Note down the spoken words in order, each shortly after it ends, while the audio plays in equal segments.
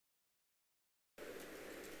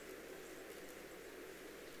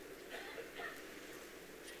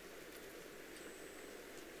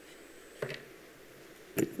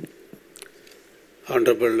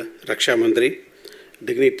Honorable Raksha Mandri,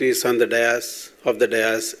 dignitaries on the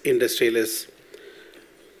dais, industrialists,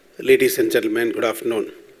 ladies and gentlemen, good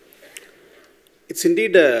afternoon. It's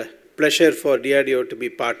indeed a pleasure for DRDO to be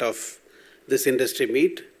part of this industry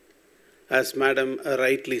meet. As Madam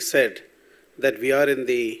rightly said, that we are in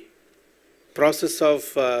the process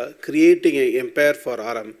of creating an empire for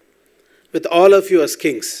RM with all of you as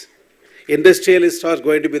kings. Industrialists are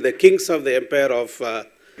going to be the kings of the empire of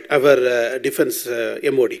our defense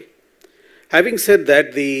MOD. Having said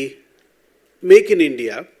that, the Make in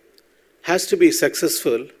India has to be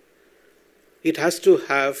successful. It has to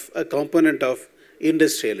have a component of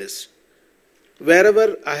industrialists.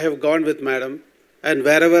 Wherever I have gone with Madam and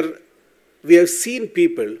wherever we have seen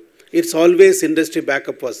people, it's always industry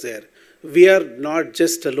backup was there. We are not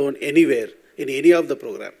just alone anywhere in any of the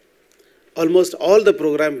program. Almost all the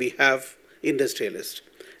program we have industrialists.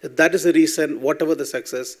 That is the reason, whatever the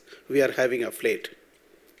success we are having of late.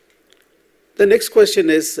 The next question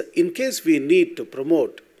is, in case we need to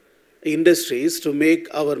promote industries to make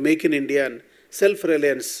our Make in India and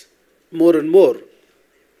self-reliance more and more,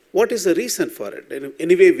 what is the reason for it?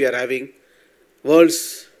 Anyway, we are having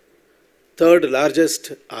world's third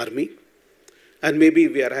largest army, and maybe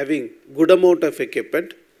we are having good amount of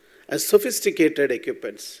equipment and sophisticated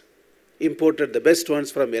equipments, imported the best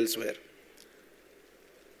ones from elsewhere.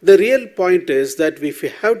 The real point is that if we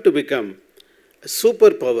have to become a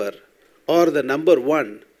superpower or the number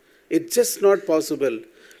one, it's just not possible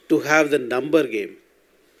to have the number game.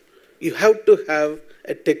 You have to have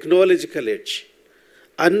a technological edge.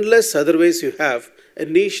 Unless otherwise you have a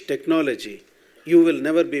niche technology, you will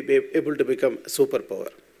never be able to become a superpower.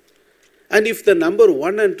 And if the number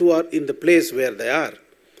 1 and 2 are in the place where they are,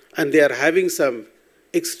 and they are having some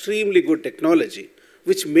extremely good technology,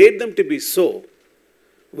 which made them to be so,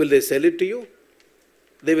 will they sell it to you?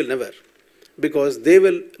 They will never, because they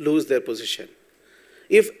will lose their position.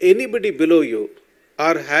 If anybody below you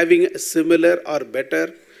are having a similar or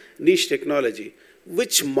better niche technology,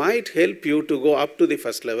 which might help you to go up to the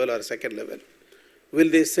first level or second level, will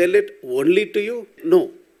they sell it only to you?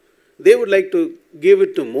 No. They would like to give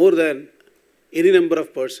it to more than any number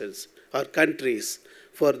of persons or countries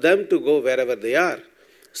for them to go wherever they are,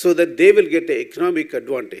 so that they will get an economic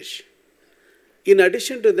advantage. In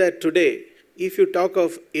addition to that, today, if you talk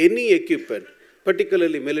of any equipment,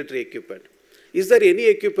 particularly military equipment, is there any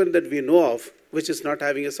equipment that we know of which is not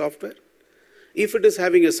having a software? If it is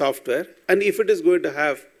having a software, and if it is going to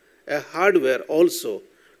have a hardware also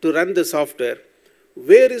to run the software,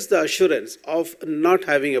 where is the assurance of not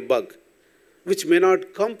having a bug, which may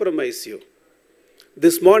not compromise you?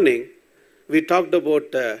 This morning, we talked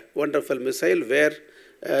about a wonderful missile where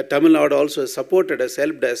Tamil Nadu also supported us,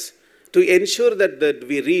 helped us to ensure that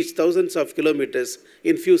we reach thousands of kilometers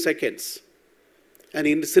in few seconds. And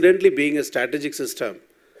incidentally, being a strategic system,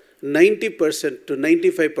 90% to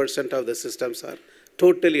 95% of the systems are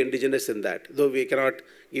totally indigenous in that, though we cannot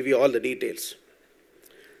give you all the details.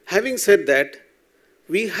 Having said that,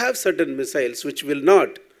 we have certain missiles which will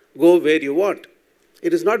not go where you want.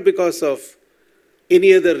 It is not because of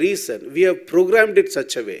any other reason. We have programmed it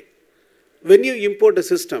such a way. When you import a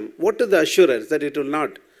system, what is the assurance that it will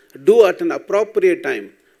not do at an appropriate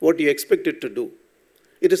time what you expect it to do?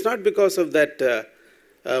 It is not because of that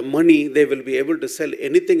money they will be able to sell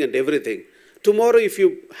anything and everything. Tomorrow, if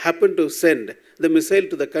you happen to send the missile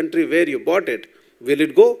to the country where you bought it, will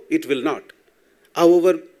it go? It will not.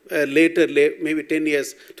 However, later, maybe 10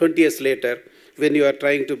 years, 20 years later, when you are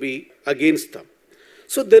trying to be against them.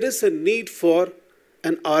 So there is a need for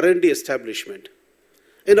an R&D establishment.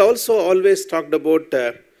 And also always talked about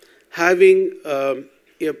having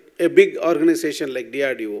a big organization like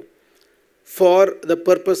DRDO for the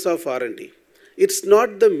purpose of R&D. It's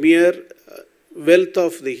not the mere wealth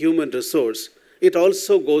of the human resource. It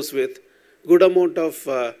also goes with good amount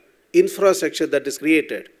of infrastructure that is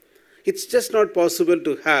created. It's just not possible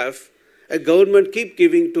to have a government keep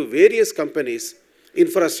giving to various companies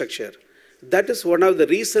infrastructure. That is one of the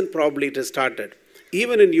reasons probably it has started.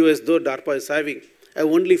 Even in US, though DARPA is having a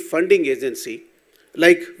only funding agency,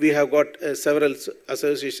 like we have got several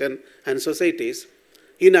associations and societies,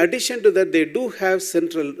 in addition to that, they do have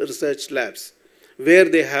central research labs where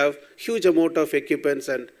they have huge amount of equipments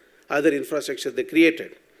and other infrastructure they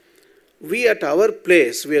created. We at our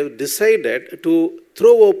place, we have decided to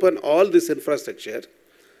throw open all this infrastructure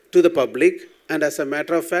to the public, and as a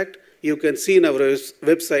matter of fact, you can see in our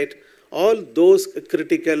website all those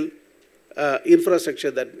critical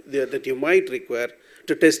infrastructure that you might require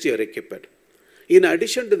to test your equipment. In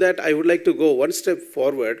addition to that, I would like to go one step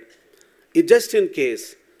forward. Just in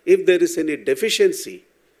case, if there is any deficiency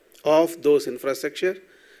of those infrastructure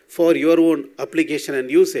for your own application and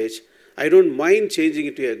usage, I don't mind changing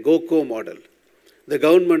it to a GoCo model. The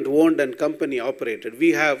government owned and company operated. We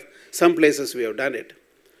have some places we have done it.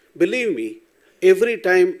 Believe me, every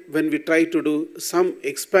time when we try to do some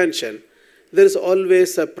expansion, there is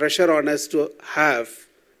always a pressure on us to have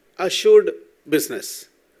assured business.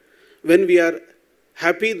 When we are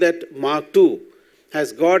happy that Mark II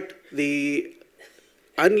has got the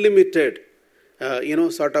unlimited,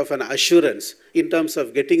 sort of an assurance in terms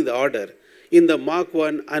of getting the order, in the Mark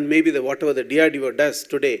I and maybe whatever the DRDO does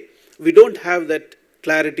today, we don't have that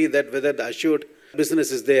clarity that whether the assured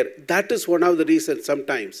business is there. That is one of the reasons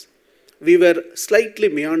sometimes we were slightly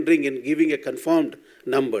meandering in giving a confirmed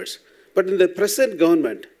numbers. But in the present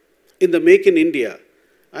government, in the Make in India,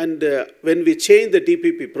 and when we change the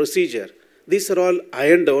TPP procedure, these are all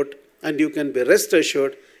ironed out, and you can be rest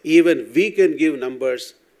assured, even we can give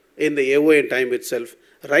numbers in the AON time itself.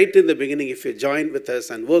 Right in the beginning, if you join with us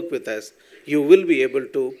and work with us, you will be able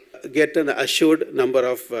to get an assured number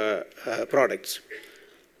of products.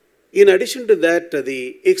 In addition to that,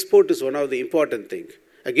 the export is one of the important things.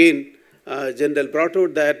 Again, General brought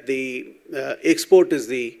out that the export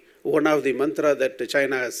is one of the mantra that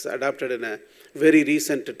China has adopted in a very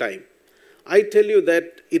recent time. I tell you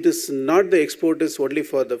that it is not the export is only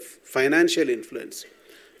for the financial influence,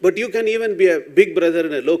 but you can even be a big brother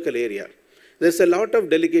in a local area. There's a lot of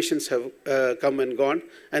delegations have come and gone,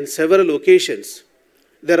 and several occasions.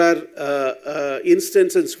 There are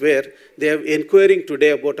instances where they are inquiring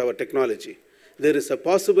today about our technology. There is a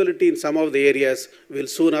possibility in some of the areas we'll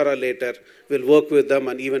sooner or later will work with them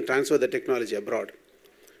and even transfer the technology abroad.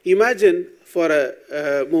 Imagine for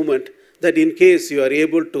a moment that in case you are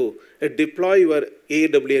able to deploy your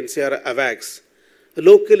AWNCR AVAX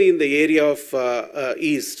locally in the area of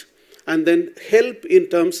East, and then help in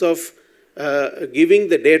terms of giving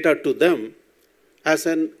the data to them as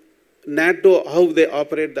an NATO, how they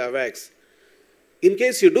operate the AVAX. In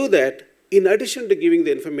case you do that, in addition to giving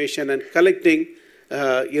the information and collecting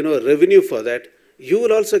revenue for that, you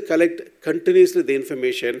will also collect continuously the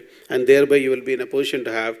information, and thereby you will be in a position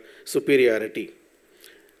to have superiority.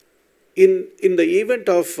 In the event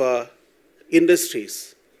of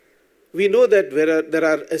industries, we know that there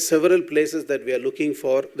are several places that we are looking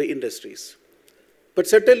for the industries. But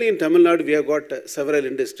certainly in Tamil Nadu, we have got several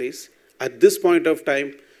industries. At this point of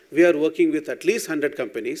time, we are working with at least 100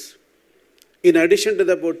 companies. In addition to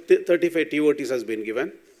the about 35 TOTs has been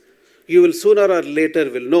given. You will sooner or later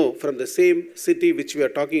will know from the same city which we are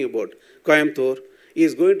talking about, Coimbatore,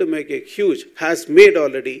 is going to make has made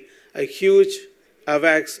already a huge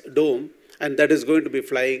AVAX dome, and that is going to be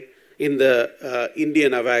flying in the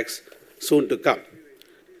Indian AVAX soon to come.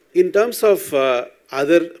 In terms of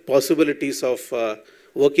other possibilities of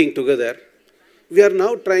working together, we are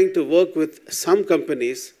now trying to work with some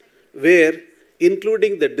companies where,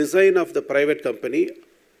 including the design of the private company,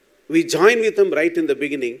 we join with them right in the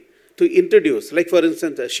beginning to introduce, like for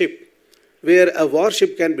instance, a ship, where a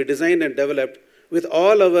warship can be designed and developed with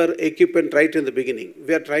all our equipment right in the beginning.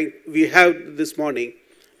 We have this morning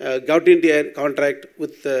got India contract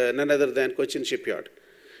with none other than Cochin Shipyard.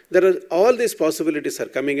 All these possibilities are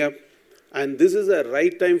coming up, and this is a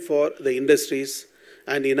right time for the industries.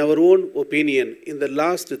 And in our own opinion, in the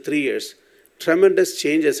last 3 years, tremendous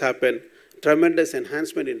change has happened, tremendous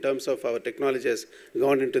enhancement in terms of our technology has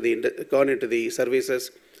gone into the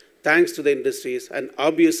services, thanks to the industries, and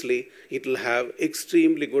obviously it will have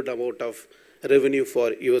extremely good amount of revenue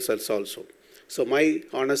for yourselves also. So my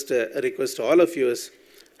honest request to all of you is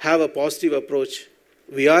have a positive approach.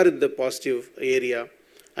 We are in the positive area,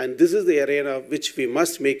 and this is the arena which we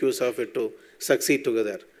must make use of it to succeed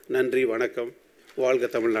together. Nandri, Vanakkam,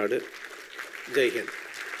 Valga Tamil Nadu, Jai Hind.